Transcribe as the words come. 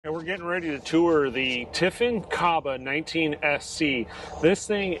we're getting ready to tour the Tiffin Cahaba 19SC. This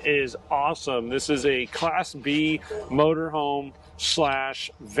thing is awesome. This is a Class B motorhome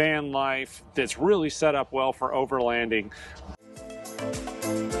slash van life that's really set up well for overlanding.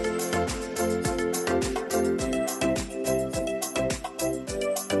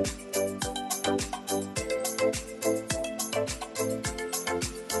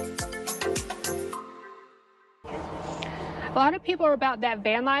 A lot of people are about that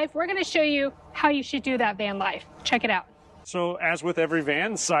van life. We're going to show you how you should do that van life. Check it out. So as with every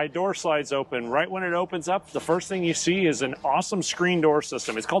van, the side door slides open. Right when it opens up, the first thing you see is an awesome screen door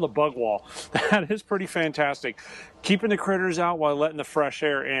system. It's called a bug wall. That is pretty fantastic. Keeping the critters out while letting the fresh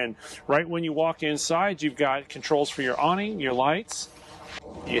air in. Right when you walk inside, you've got controls for your awning, your lights.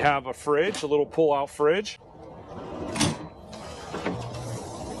 You have a fridge, a little pull-out fridge.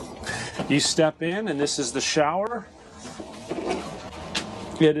 You step in, and this is the shower.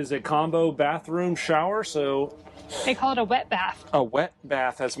 It is a combo bathroom shower, so they call it a wet bath. A wet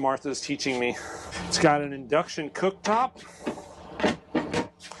bath, as Martha's teaching me. It's got an induction cooktop.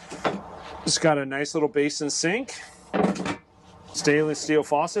 It's got a nice little basin sink. Stainless steel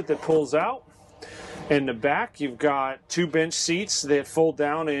faucet that pulls out. In the back, you've got 2 bench seats that fold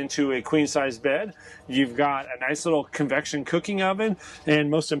down into a queen-size bed. You've got a nice little convection cooking oven.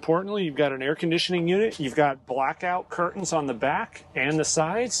 And most importantly, you've got an air conditioning unit. You've got blackout curtains on the back and the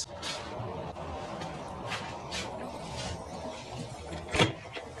sides.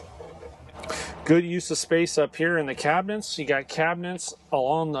 Good use of space up here in the cabinets. You got cabinets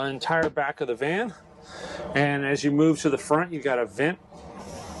along the entire back of the van. And as you move to the front, you got a vent.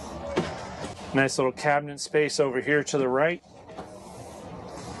 Nice little cabinet space over here to the right.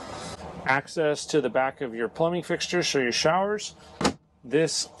 Access to the back of your plumbing fixtures, so your showers.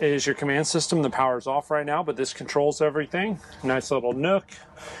 This is your command system. The power's off right now, but this controls everything. Nice little nook,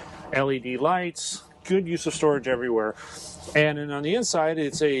 LED lights, good use of storage everywhere. And then on the inside,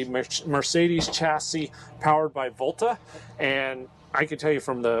 it's a Mercedes chassis powered by Volta. And I can tell you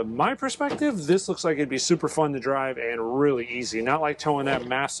from my perspective, this looks like it'd be super fun to drive and really easy. Not like towing that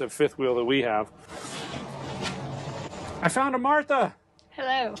massive fifth wheel that we have. I found a Martha.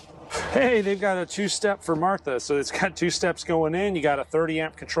 Hello. Hey, they've got a 2-step for Martha. So it's got 2 steps going in. You got a 30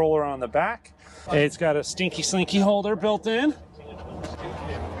 amp controller on the back. It's got a stinky slinky holder built in.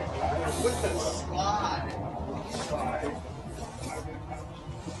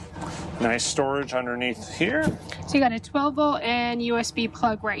 Nice storage underneath here. So you got a 12 volt and USB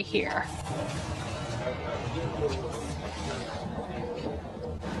plug right here.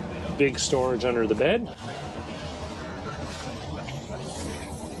 Big storage under the bed.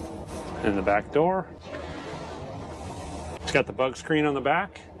 And the back door. It's got the bug screen on the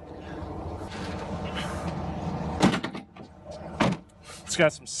back. It's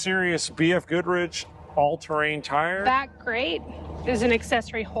got some serious BF Goodrich all-terrain tire. Back grate is an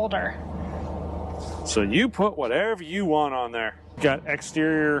accessory holder. So you put whatever you want on there. Got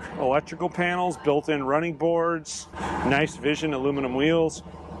exterior electrical panels, built-in running boards, nice vision aluminum wheels.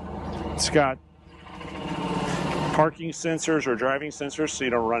 It's got parking sensors or driving sensors so you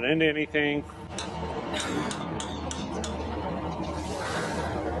don't run into anything.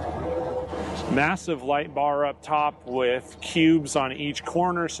 Massive light bar up top with cubes on each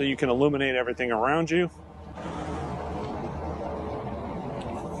corner so you can illuminate everything around you.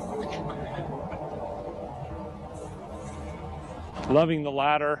 Loving the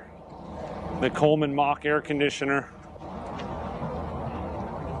ladder, the Coleman Mach air conditioner.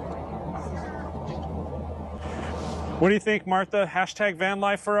 What do you think, Martha? Hashtag van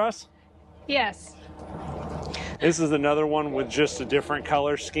life for us? Yes. This is another one with just a different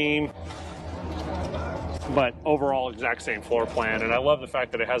color scheme, but overall exact same floor plan. And I love the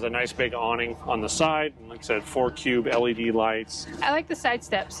fact that it has a nice big awning on the side. And like I said, 4 cube LED lights. I like the side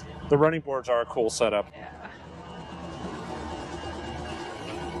steps. The running boards are a cool setup.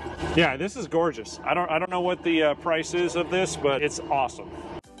 Yeah, this is gorgeous. I don't know what the price is of this, but it's awesome.